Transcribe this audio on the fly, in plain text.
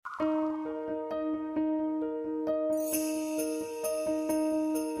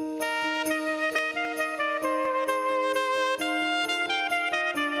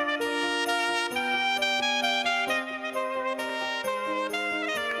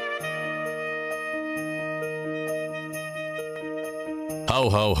Ho,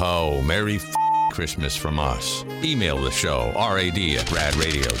 ho, ho. Merry Christmas from us. Email the show,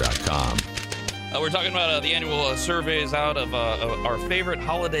 rad@radradio.com. We're talking about the annual surveys out of our favorite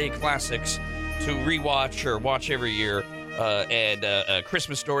holiday classics to rewatch or watch every year. And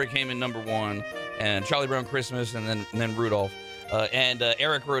Christmas Story came in number 1, and Charlie Brown Christmas, and then Rudolph. And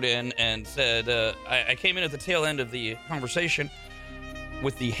Eric wrote in and said, I came in at the tail end of the conversation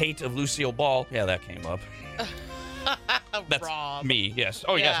with the hate of Lucille Ball. Yeah, that came up. That's Rob. me, yes.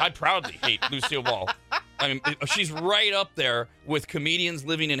 Oh, yes, I proudly hate Lucille Ball. I mean, she's right up there with Comedians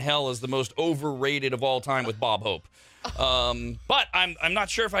Living in Hell as the most overrated of all time with Bob Hope. But I'm not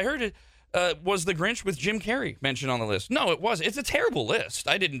sure if I heard it. Was The Grinch with Jim Carrey mentioned on the list? No, it wasn't. It's a terrible list.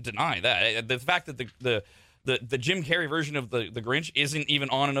 I didn't deny that. The fact that the Jim Carrey version of the Grinch isn't even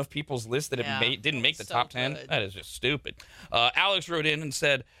on enough people's list that it didn't make the top 10, that is just stupid. Alex wrote in and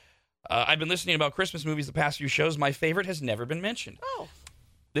said, I've been listening about Christmas movies the past few shows. My favorite has never been mentioned. Oh.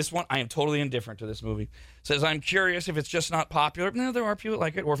 This one, I am totally indifferent to this movie. Says, I'm curious if it's just not popular. No, there are people that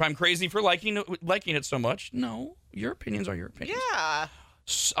like it. Or if I'm crazy for liking it so much. No, your opinions are your opinions. Yeah.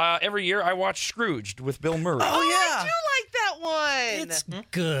 Every year I watch Scrooged with Bill Murray. Oh, yeah. I do like that one. It's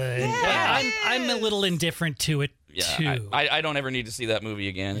good. Yeah, I'm a little indifferent to it, too. I don't ever need to see that movie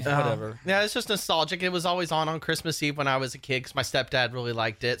again. Whatever. Yeah, it's just nostalgic. It was always on Christmas Eve when I was a kid because my stepdad really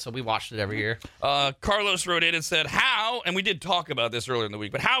liked it, so we watched it every year. Carlos wrote in and said, how, and we did talk about this earlier in the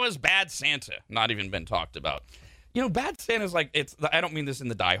week, but how has Bad Santa not even been talked about? You know, Bad Santa's like, I don't mean this in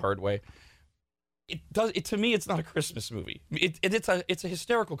the Die Hard way. To me, it's not a Christmas movie. It's a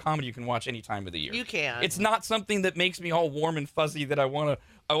hysterical comedy you can watch any time of the year. You can. It's not something that makes me all warm and fuzzy that I want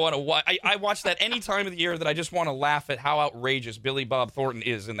to watch. I watch that any time of the year that I just want to laugh at how outrageous Billy Bob Thornton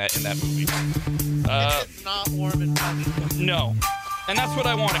is in that movie. It's not warm and fuzzy. No. And that's what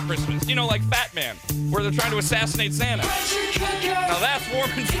I want at Christmas. You know, like Fat Man, where they're trying to assassinate Santa. Now that's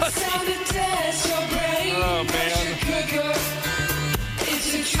warm and fuzzy. Oh, man.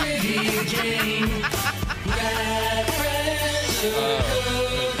 It's a trivia game.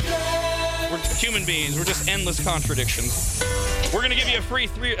 We're human beings. We're just endless contradictions. We're going to give you a free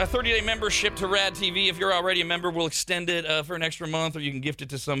 30-day membership to RAD TV. If you're already a member, we'll extend it for an extra month, or you can gift it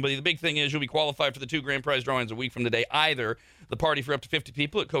to somebody. The big thing is you'll be qualified for the 2 grand prize drawings a week from today. Either the party for up to 50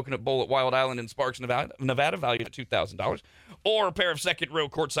 people at Coconut Bowl at Wild Island in Sparks, Nevada, valued at $2,000, or a pair of second-row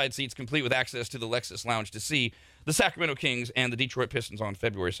courtside seats complete with access to the Lexus Lounge to see the Sacramento Kings and the Detroit Pistons on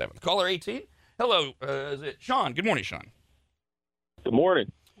February 7th. Caller 18. Hello, is it Sean? Good morning, Sean. Good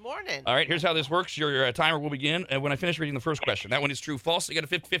morning. Morning. All right, here's how this works. Your timer will begin when I finish reading the first question. That one is true, false. You got a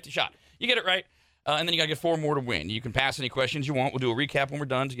 50-50 shot. You get it right, and then you got to get 4 more to win. You can pass any questions you want. We'll do a recap when we're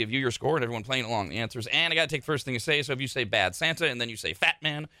done to give you your score and everyone playing along the answers. And I got to take first thing you say. So if you say Bad Santa and then you say Fat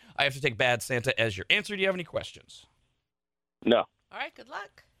Man, I have to take Bad Santa as your answer. Do you have any questions? No. All right, good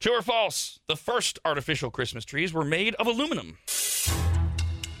luck. True or false? The first artificial Christmas trees were made of aluminum.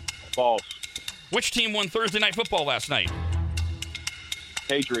 False. Which team won Thursday Night Football last night?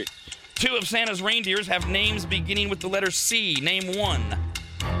 Patriots. 2 of Santa's reindeers have names beginning with the letter C. Name one.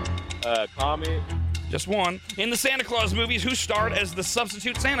 Comet. Just one. In the Santa Claus movies, who starred as the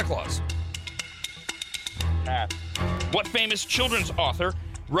substitute Santa Claus? Pass. What famous children's author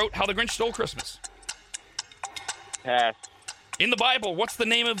wrote How the Grinch Stole Christmas? Pass. In the Bible, what's the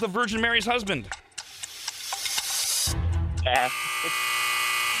name of the Virgin Mary's husband? Pass.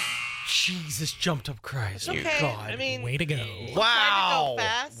 Jesus, jumped up Christ. It's okay. God. I mean, Way to go. Wow. Tried to go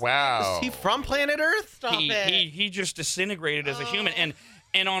fast. Wow. Is he from planet Earth? Stop it. He just disintegrated as a human,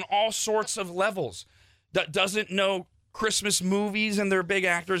 and on all sorts of levels. Doesn't know Christmas movies and their big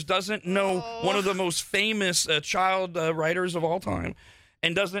actors, doesn't know one of the most famous child writers of all time,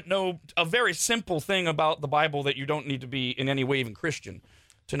 and doesn't know a very simple thing about the Bible that you don't need to be in any way even Christian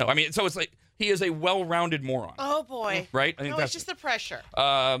to know. I mean, so it's like he is a well-rounded moron. Oh, boy. Right? I think No, that's it's just the pressure.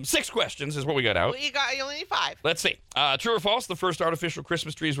 6 questions is what we got out. Well, you only need 5. Let's see. True or false? The first artificial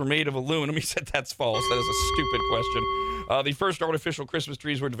Christmas trees were made of aluminum. He said that's false. That is a stupid question. The first artificial Christmas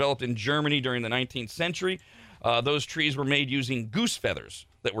trees were developed in Germany during the 19th century. Those trees were made using goose feathers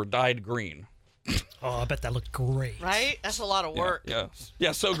that were dyed green. Oh, I bet that looked great. Right? That's a lot of work.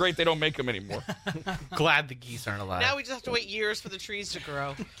 Yeah, so great they don't make them anymore. Glad the geese aren't alive. Now we just have to wait years for the trees to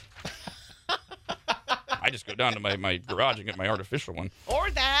grow. I just go down to my garage and get my artificial one. Or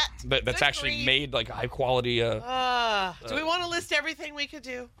that. That's Good actually grief. made like high quality. Do we want to list everything we could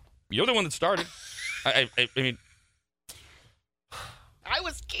do? You're the one that started. I mean, I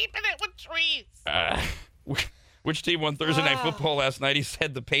was keeping it with trees. which team won Thursday Night Football last night? He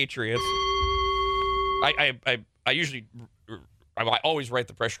said the Patriots. I always write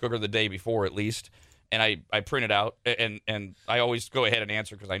the pressure cooker the day before at least, and I print it out, and I always go ahead and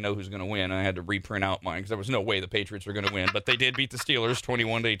answer because I know who's going to win. And I had to reprint out mine because there was no way the Patriots were going to win, but they did beat the Steelers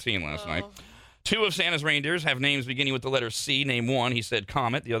 21-18 last night. 2 of Santa's reindeers have names beginning with the letter C. Name one. He said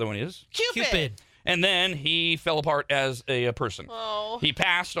Comet. The other one is Cupid. And then he fell apart as a person. Oh. He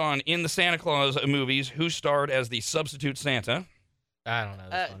passed on in the Santa Claus movies. Who starred as the substitute Santa? I don't know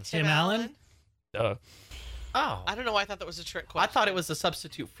this one. Tim Allen? Oh. I don't know why I thought that was a trick question. I thought it was a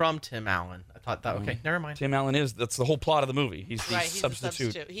substitute from Tim Allen. I thought that. Okay, never mind. Tim Allen that's the whole plot of the movie. He's the Right, he's substitute.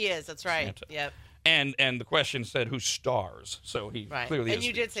 a substitute. He is, that's right. Santa. Yep. And the question said who stars, so he Right. clearly And is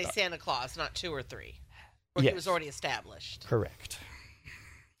you the did say star. Santa Claus, not 2 or 3. Where Yes. he was already established. Correct.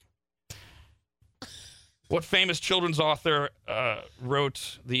 What famous children's author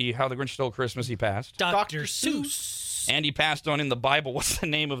wrote the How the Grinch Stole Christmas? He passed. Dr. Seuss. And he passed on in the Bible. What's the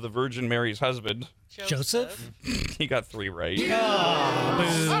name of the Virgin Mary's husband? Joseph? He got 3 right. All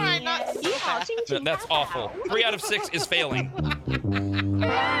right, That's awful. 3 out of 6 is failing.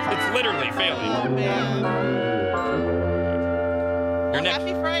 It's literally failing.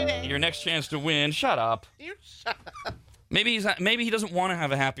 Happy Friday. Your next chance to win. Shut up. You shut up. Maybe he doesn't want to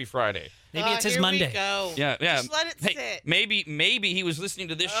have a happy Friday. Maybe it's his here Monday. We go. Yeah. Just let it Hey, sit. maybe he was listening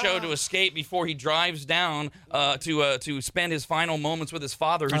to this show to escape before he drives down to spend his final moments with his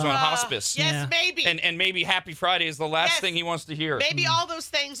father, who's on hospice. Yes, Yeah. maybe. And maybe Happy Friday is the last Yes. thing he wants to hear. Maybe all those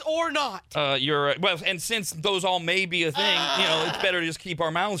things or not. And since those all may be a thing, it's better to just keep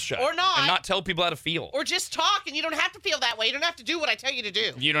our mouths shut Or not. and not tell people how to feel. Or just talk, and you don't have to feel that way. You don't have to do what I tell you to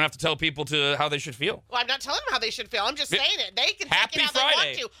do. You don't have to tell people how they should feel. Well, I'm not telling them how they should feel. I'm just saying it. They can Happy take it how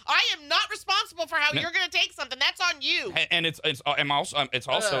Friday. they want to. I am not responsible for how you're going to take something. That's on you. And it's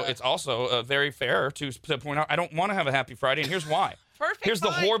also very fair to point out I don't want to have a Happy Friday, and here's why. Perfect. Here's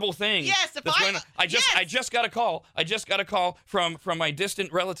the fine. horrible thing. Yes, if that's I- going on. I just got a call. I just got a call from my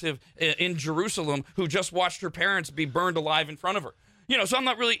distant relative in Jerusalem who just watched her parents be burned alive in front of her. So I'm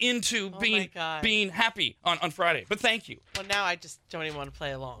not really into my God. being happy on Friday. But thank you. Well, now I just don't even want to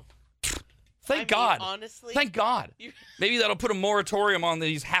play along. Thank God. Honestly. Thank God. You- Maybe that'll put a moratorium on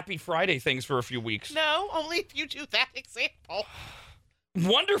these Happy Friday things for a few weeks. No, only if you do that example.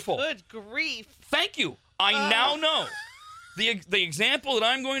 Wonderful. Good grief. Thank you. I now know the example that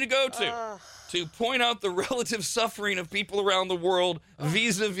I'm going to go to point out the relative suffering of people around the world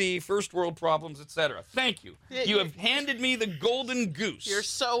vis-a-vis first world problems, etc. Thank you. You have handed me the golden goose. You're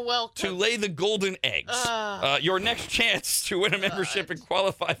so welcome. to lay the golden eggs. Your next chance to win a membership and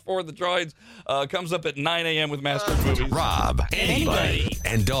qualify for the drawings comes up at 9 a.m. with Master Movies. Rob, anybody,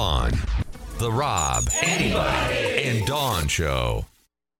 and Dawn. The Rob, anybody, and Dawn Show.